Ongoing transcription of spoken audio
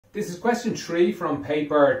This is question 3 from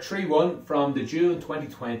paper 3-1 from the June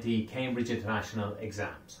 2020 Cambridge International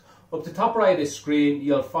Exams. Up the top right of the screen,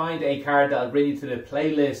 you'll find a card that will bring you to the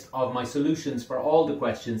playlist of my solutions for all the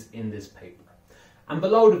questions in this paper. And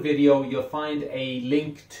below the video, you'll find a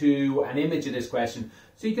link to an image of this question,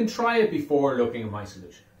 so you can try it before looking at my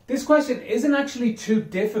solution. This question isn't actually too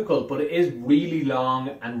difficult, but it is really long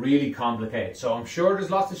and really complicated. So I'm sure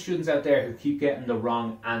there's lots of students out there who keep getting the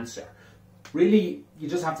wrong answer. Really, you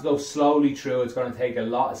just have to go slowly through. It's going to take a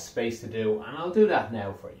lot of space to do, and I'll do that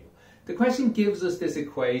now for you. The question gives us this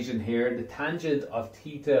equation here. The tangent of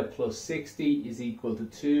theta plus 60 is equal to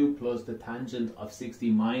 2 plus the tangent of 60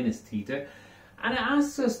 minus theta. And it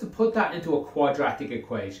asks us to put that into a quadratic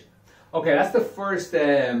equation. Okay, that's the first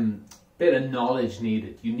bit of knowledge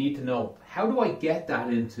needed. You need to know, how do I get that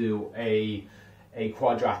into a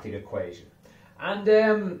quadratic equation?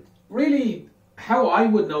 And really, how I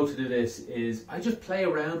would know to do this is I just play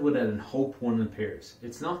around with it and hope one appears.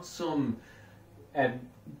 It's not some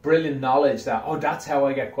brilliant knowledge that, oh, that's how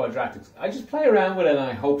I get quadratics. I just play around with it and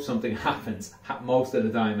I hope something happens, most of the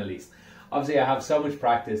time at least. Obviously, I have so much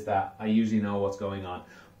practice that I usually know what's going on.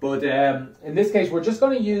 But in this case, we're just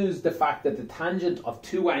going to use the fact that the tangent of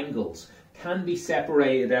two angles can be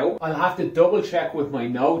separated out. I'll have to double check with my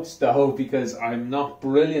notes though, because I'm not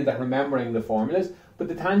brilliant at remembering the formulas. But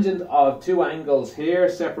the tangent of two angles here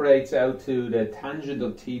separates out to the tangent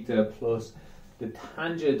of theta plus the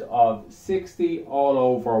tangent of 60 all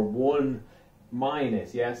over 1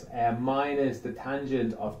 minus, minus the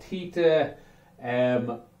tangent of theta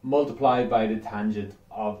multiplied by the tangent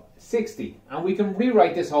of 60. And we can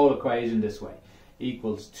rewrite this whole equation this way.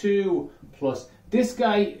 Equals 2 plus, this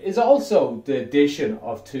guy is also the addition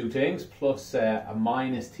of two things, plus a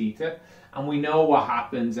minus theta. And we know what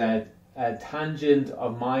happens at tangent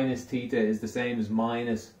of minus theta is the same as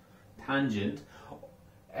minus tangent.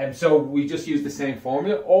 And so we just use the same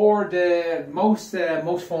formula, or the most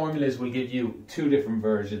formulas will give you two different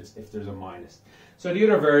versions if there's a minus. So the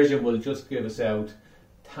other version will just give us out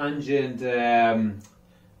tangent,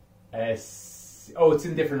 it's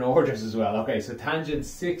in different orders as well. Okay, so tangent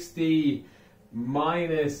 60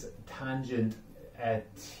 minus tangent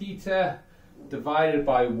theta divided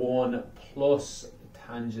by 1 plus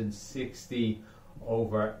tangent 60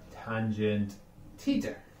 over tangent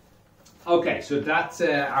theta. Okay, so that's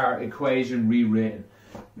our equation rewritten.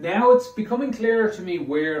 Now it's becoming clearer to me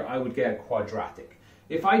where I would get a quadratic.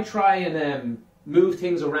 If I try and move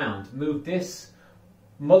things around, move this,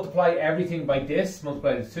 multiply everything by this,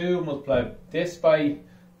 multiply the 2, multiply this by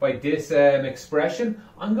this expression,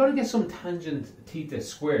 I'm going to get some tangent theta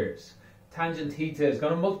squares. Tangent theta is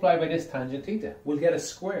going to multiply by this tangent theta. We'll get a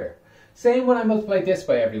square. Same when I multiply this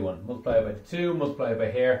by everyone. Multiply by the 2, multiply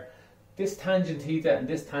by here. This tangent theta and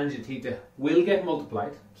this tangent theta will get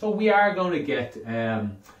multiplied. So we are going to get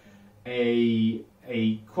a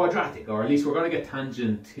quadratic, or at least we're going to get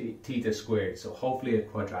tangent theta squared. So hopefully a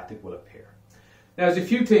quadratic will appear. Now there's a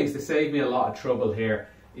few things to save me a lot of trouble here.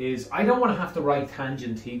 Is I don't want to have to write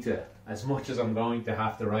tangent theta as much as I'm going to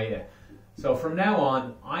have to write it. So from now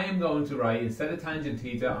on, I am going to write, instead of tangent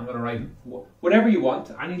theta, I'm going to write whatever you want,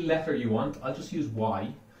 any letter you want. I'll just use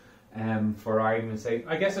y for argument's sake.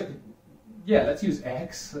 I guess I could, yeah, let's use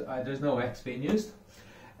x. There's no x being used.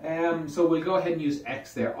 So we'll go ahead and use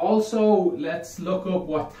x there. Also, let's look up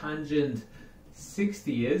what tangent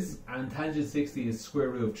 60 is. And tangent 60 is square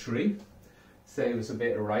root of 3. Save us a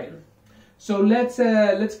bit of writing. So let's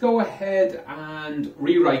go ahead and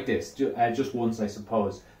rewrite this just once, I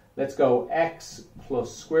suppose. Let's go x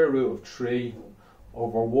plus square root of 3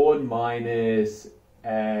 over 1 minus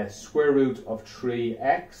square root of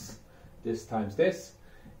 3x, this times this,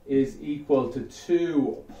 is equal to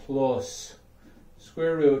 2 plus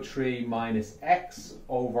square root of 3 minus x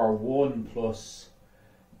over 1 plus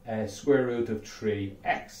square root of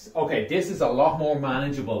 3x. Okay, this is a lot more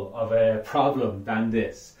manageable of a problem than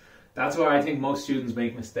this. That's why I think most students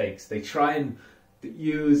make mistakes. They try and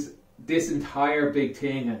use this entire big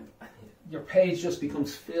thing and your page just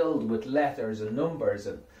becomes filled with letters and numbers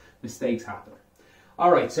and mistakes happen.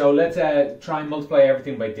 Alright, so let's try and multiply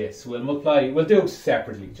everything by this. We'll do it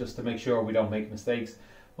separately just to make sure we don't make mistakes.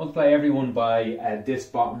 Multiply everyone by this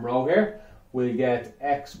bottom row here. We'll get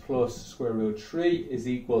x plus square root 3 is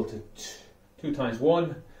equal to 2 times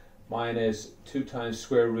 1 minus 2 times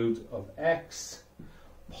square root of x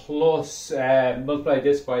plus, multiply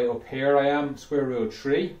this by up here I am, square root of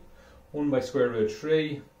 3. 1 by square root of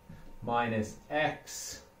 3 minus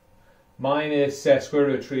x minus square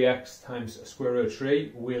root of 3x times square root of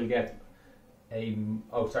 3. We'll get a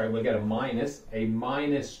minus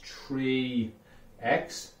 3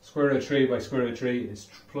 x. Square root of 3 by square root of 3 is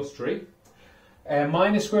plus 3.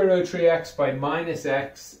 Minus square root of 3x by minus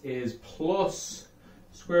x is plus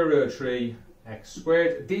square root of 3 x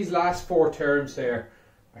squared. These last four terms here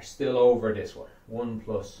are still over this one. 1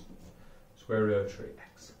 plus square root of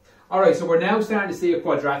 3x. Alright, so we're now starting to see a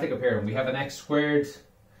quadratic appearing. We have an x squared.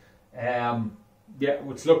 Yeah,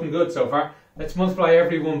 it's looking good so far. Let's multiply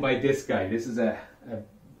everyone by this guy. This is a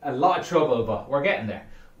lot of trouble, but we're getting there.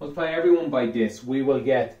 Multiply everyone by this. We will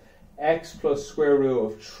get x plus square root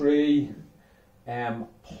of 3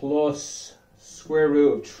 plus square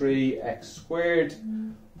root of 3x squared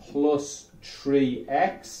plus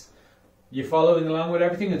 3x. You following along with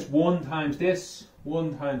everything? It's 1 times this,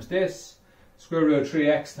 1 times this, square root of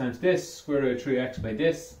 3x times this, square root of 3x by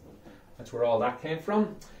this. That's where all that came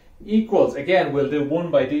from. Equals, again, we'll do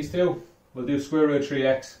 1 by these two. We'll do square root of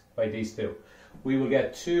 3x by these two. We will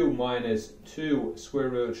get 2 minus 2 square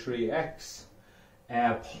root of 3x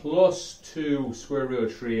plus 2 square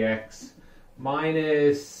root of 3x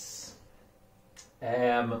minus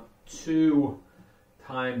 2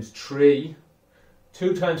 times 3.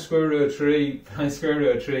 2 times square root of 3 times square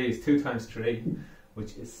root of 3 is 2 times 3,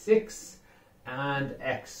 which is 6, and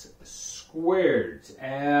x squared.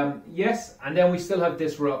 Yes, and then we still have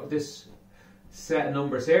this set of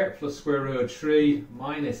numbers here, plus square root of 3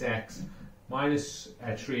 minus x minus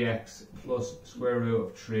 3x plus square root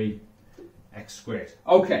of 3 x squared.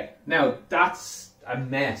 Okay, now that's a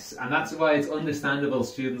mess, and that's why it's understandable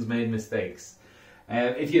students made mistakes.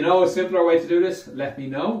 If you know a simpler way to do this, let me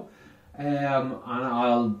know, and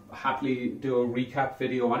I'll happily do a recap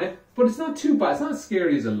video on it. But it's not too bad, it's not as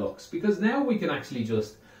scary as it looks, because now we can actually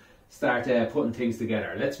just start putting things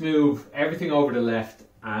together. Let's move everything over to the left,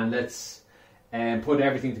 and let's put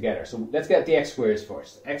everything together. So let's get the x squares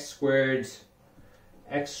first. X squared,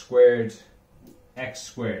 x squared, x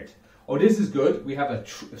squared. Oh, this is good. We have a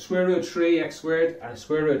square root of 3x squared and a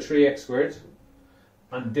square root of 3x squared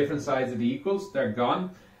on different sides of the equals. They're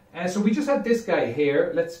gone. So we just have this guy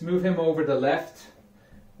here. Let's move him over to the left.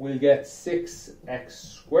 We'll get 6x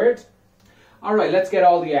squared. All right, let's get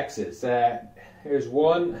all the x's. Here's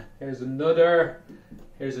one, here's another,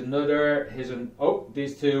 here's another, oh,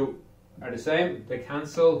 these two are the same, they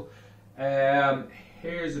cancel.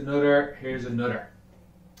 Here's another, here's another.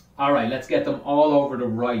 All right, let's get them all over the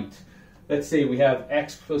right. Let's see, we have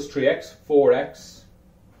x plus 3x, 4x.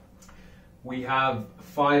 We have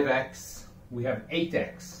 5x, we have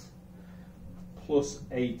 8x plus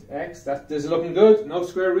 8x. This is looking good, no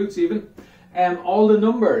square roots even. All the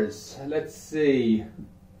numbers, let's see.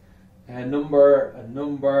 A number,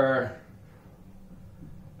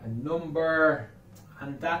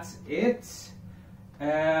 and that's it.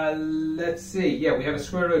 Let's see, yeah, we have a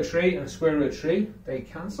square root of 3 and a square root of 3. They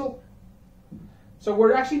cancel. So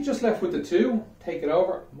we're actually just left with the 2. Take it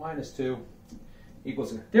over, minus 2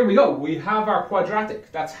 equals, there we go, we have our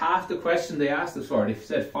quadratic. That's half the question they asked us for. They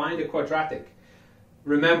said find a quadratic.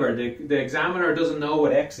 Remember, the examiner doesn't know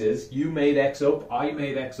what x is. You made x up, I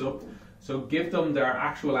made x up. So give them their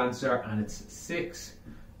actual answer, and it's 6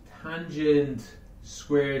 tangent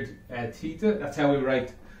squared theta. That's how we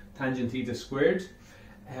write tangent theta squared.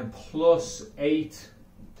 Plus 8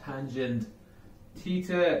 tangent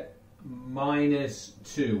theta minus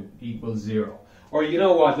 2 equals 0. Or you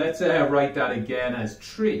know what, let's write that again as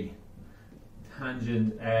 3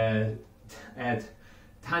 tangent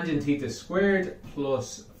tangent theta squared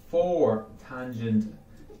plus 4 tangent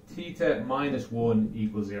theta minus 1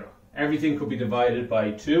 equals 0. Everything could be divided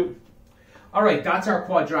by 2. Alright, that's our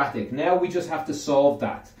quadratic. Now we just have to solve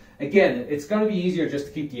that. Again, it's going to be easier just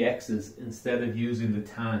to keep the x's instead of using the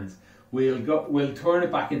tans. We'll turn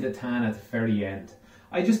it back into tan at the very end.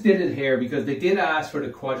 I just did it here because they did ask for the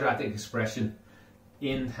quadratic expression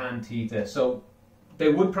in tan theta. So they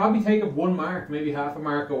would probably take it 1 mark, maybe half a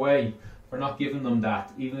mark away for not giving them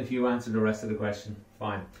that, even if you answer the rest of the question.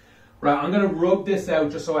 Fine. Right, I'm going to rub this out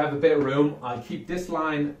just so I have a bit of room. I'll keep this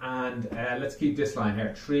line, and let's keep this line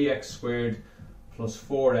here. 3x squared plus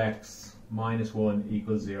 4x minus 1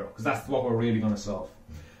 equals 0, because that's what we're really going to solve.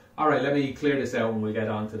 Alright, let me clear this out and we'll get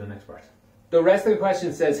on to the next part. The rest of the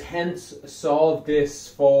question says, hence solve this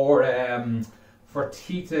for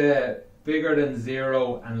theta bigger than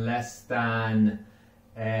 0 and less than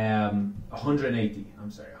 180.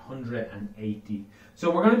 I'm sorry, 180. So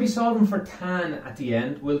we're going to be solving for tan at the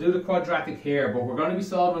end. We'll do the quadratic here, but we're going to be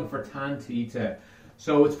solving for tan theta.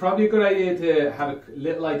 So it's probably a good idea to have a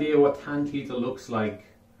little idea what tan theta looks like.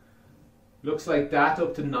 Looks like that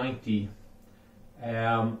up to 90.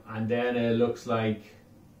 And then it looks like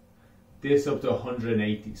this up to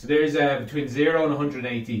 180. So there's between 0 and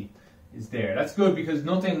 180 is there. That's good because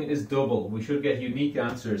nothing is double. We should get unique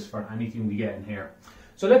answers for anything we get in here.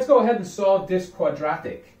 So let's go ahead and solve this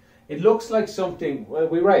quadratic. It looks like something, well,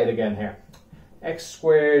 we write it again here. X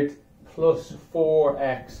squared plus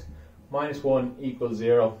 4x minus 1 equals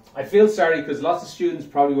 0. I feel sorry because lots of students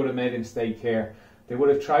probably would have made a mistake here. They would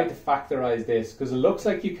have tried to factorize this because it looks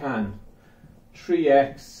like you can.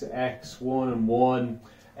 3x, x, 1 and 1.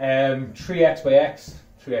 3x by x,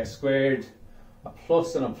 3x squared. A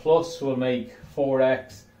plus and a plus will make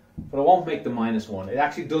 4x, but it won't make the minus 1. It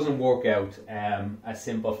actually doesn't work out a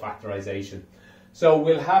simple factorization. So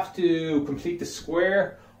we'll have to complete the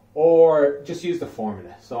square or just use the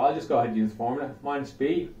formula. So I'll just go ahead and use the formula. Minus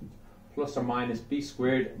b plus or minus b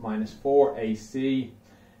squared minus 4ac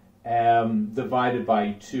divided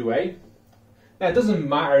by 2a. Now it doesn't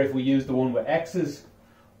matter if we use the one with x's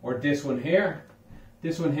or this one here.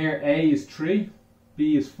 This one here, a is 3,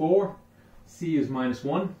 b is 4, c is minus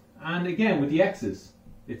 1. And again with the x's,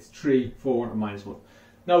 it's 3, 4 and minus 1.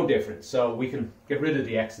 No difference, so we can get rid of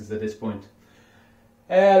the x's at this point.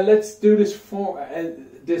 Let's do this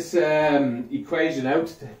equation out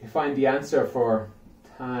to find the answer for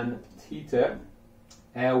tan theta.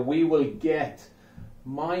 We will get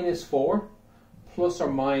minus 4 plus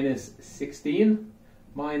or minus 16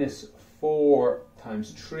 minus 4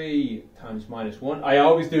 times 3 times minus 1. I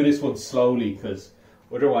always do this one slowly because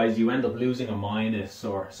otherwise you end up losing a minus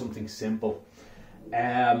or something simple.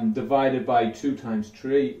 Divided by 2 times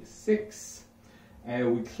 3, 6.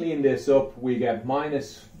 We clean this up, we get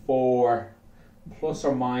minus 4 plus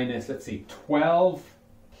or minus, let's see, 12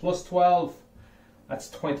 plus 12,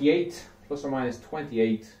 that's 28, plus or minus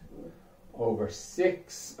 28 over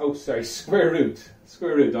 6. Oh, sorry, square root.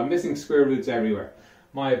 I'm missing square roots everywhere.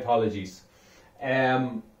 My apologies.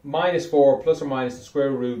 Minus 4 plus or minus the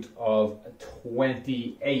square root of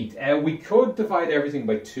 28. We could divide everything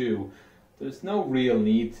by 2. There's no real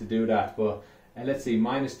need to do that, but let's see,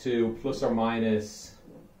 minus 2 plus or minus,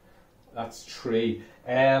 that's 3.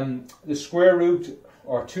 The square root,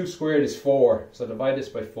 or 2 squared is 4, so divide this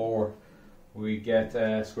by 4, we get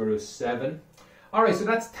square root of 7. Alright, so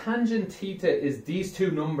that's tangent theta is these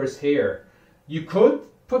two numbers here. You could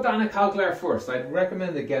put that on a calculator first. I'd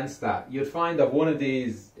recommend against that. You'd find that one of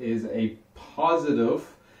these is a positive.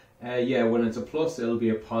 Yeah, when it's a plus, it'll be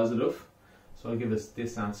a positive. So I'll give us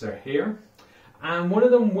this answer here. And one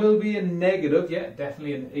of them will be a negative. Yeah,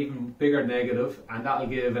 definitely an even bigger negative. And that'll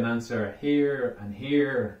give an answer here and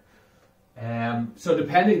here. So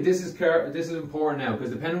depending, this is important now,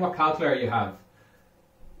 because depending what calculator you have,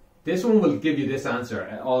 this one will give you this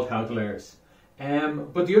answer, all calculators.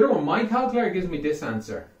 But the other one, my calculator gives me this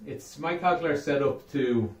answer. It's my calculator set up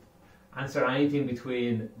to answer anything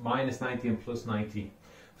between minus 90 and plus 90.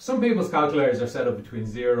 Some people's calculators are set up between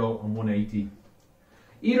 0 and 180.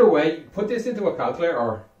 Either way, put this into a calculator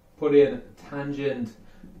or put in tangent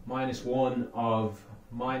minus 1 of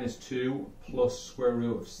minus 2 plus square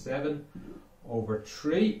root of 7 over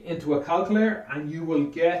 3 into a calculator, and you will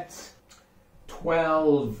get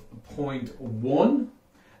 12.1.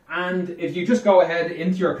 And if you just go ahead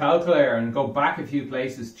into your calculator and go back a few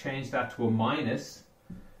places, change that to a minus,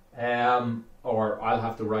 or I'll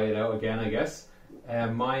have to write it out again, I guess,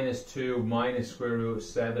 minus 2 minus square root of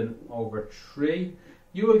 7 over 3,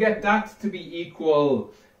 you will get that to be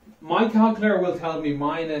equal, my calculator will tell me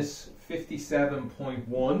minus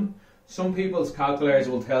 57.1. Some people's calculators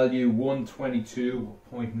will tell you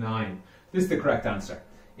 122.9. This is the correct answer.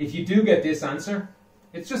 If you do get this answer,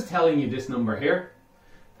 it's just telling you this number here.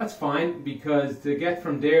 That's fine, because to get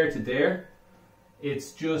from there to there,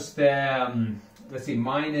 it's just, let's see,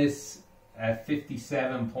 minus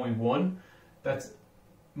 57.1. That's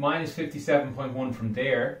minus 57.1 from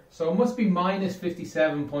there. So it must be minus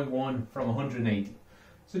 57.1 from 180.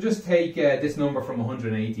 So just take this number from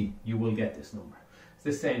 180, you will get this number. It's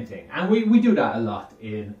the same thing. And we do that a lot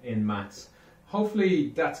in maths.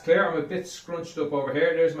 Hopefully that's clear. I'm a bit scrunched up over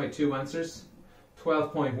here. There's my two answers,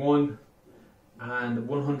 12.1 and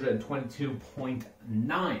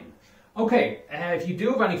 122.9. Okay, if you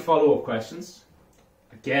do have any follow-up questions,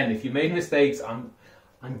 again, if you made mistakes, I'm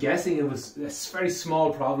guessing it was a very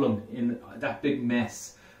small problem in that big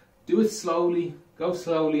mess. Do it slowly, go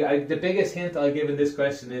slowly. The biggest hint I'll give in this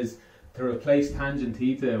question is to replace tangent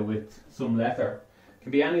theta with some letter. It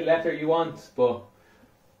can be any letter you want, but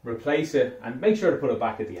replace it and make sure to put it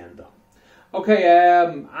back at the end though. Okay,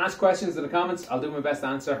 ask questions in the comments. I'll do my best to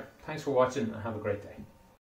answer. Thanks for watching and have a great day.